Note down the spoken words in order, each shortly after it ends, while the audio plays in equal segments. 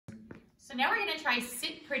So now we're gonna try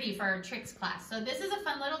sit pretty for our tricks class. So this is a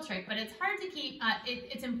fun little trick, but it's hard to keep,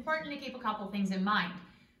 it's important to keep a couple things in mind.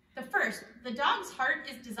 The first, the dog's heart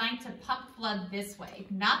is designed to pump blood this way,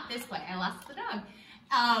 not this way. I lost the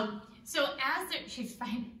dog. So as she's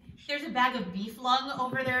fine, there's a bag of beef lung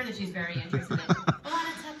over there that she's very interested in.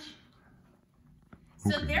 Alana, touch.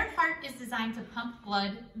 So their heart is designed to pump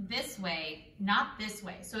blood this way, not this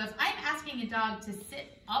way. So if I'm asking a dog to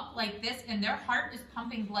sit up like this and their heart is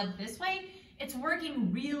pumping blood this way, it's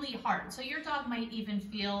working really hard. So your dog might even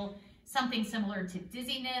feel something similar to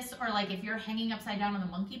dizziness, or like if you're hanging upside down on the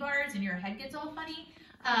monkey bars and your head gets all funny,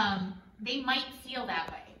 they might feel that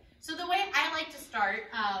way. So the way I like to start,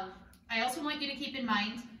 I also want you to keep in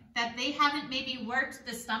mind that they haven't maybe worked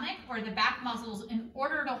the stomach or the back muscles in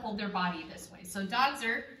order to hold their body this way. So dogs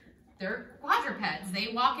they're quadrupeds. They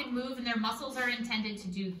walk and move and their muscles are intended to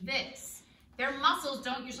do this. Their muscles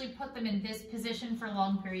don't usually put them in this position for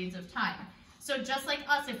long periods of time. So just like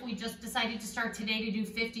us, if we just decided to start today to do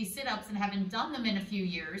 50 sit-ups and haven't done them in a few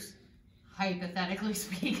years, hypothetically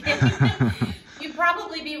speaking, you'd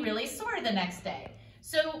probably be really sore the next day.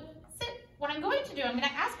 So sit. What I'm going to do, I'm going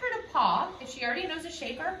to ask her to paw, if she already knows to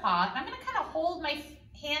shake her paw, and I'm going to kind of hold my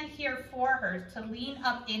hand here for her to lean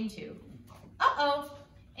up into. Uh-oh.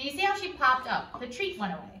 And you see how she popped up? The treat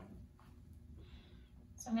went away.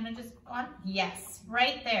 So I'm going to just go on. Yes,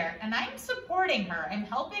 right there. And I'm supporting her. I'm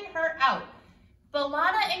helping her out.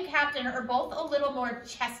 Balana and Captain are both a little more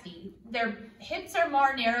chesty. Their hips are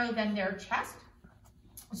more narrow than their chest.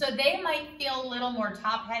 So they might feel a little more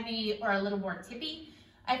top heavy or a little more tippy.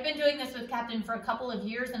 I've been doing this with Captain for a couple of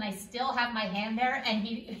years and I still have my hand there, and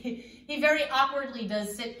he very awkwardly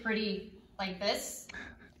does sit pretty like this.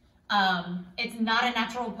 It's not a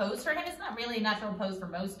natural pose for him. It's not really a natural pose for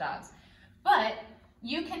most dogs, but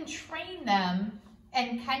you can train them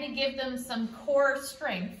and kind of give them some core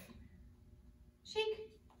strength. Shake.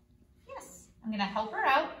 Yes. I'm going to help her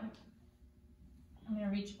out. I'm going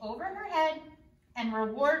to reach over her head and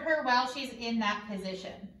reward her while she's in that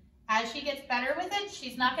position. As she gets better with it,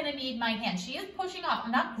 she's not going to need my hand. She is pushing off.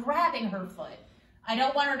 I'm not grabbing her foot. I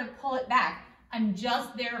don't want her to pull it back. I'm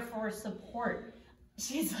just there for support.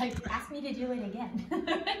 She's like, ask me to do it again.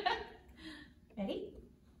 Ready?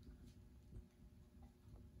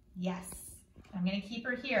 Yes. I'm going to keep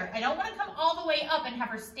her here. I don't want to come all the way up and have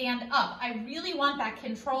her stand up. I really want that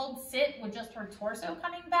controlled sit with just her torso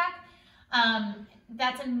coming back.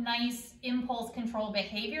 That's a nice impulse control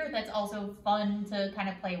behavior that's also fun to kind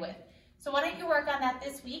of play with. So why don't you work on that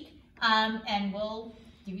this week, and we'll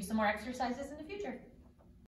give you some more exercises in the future.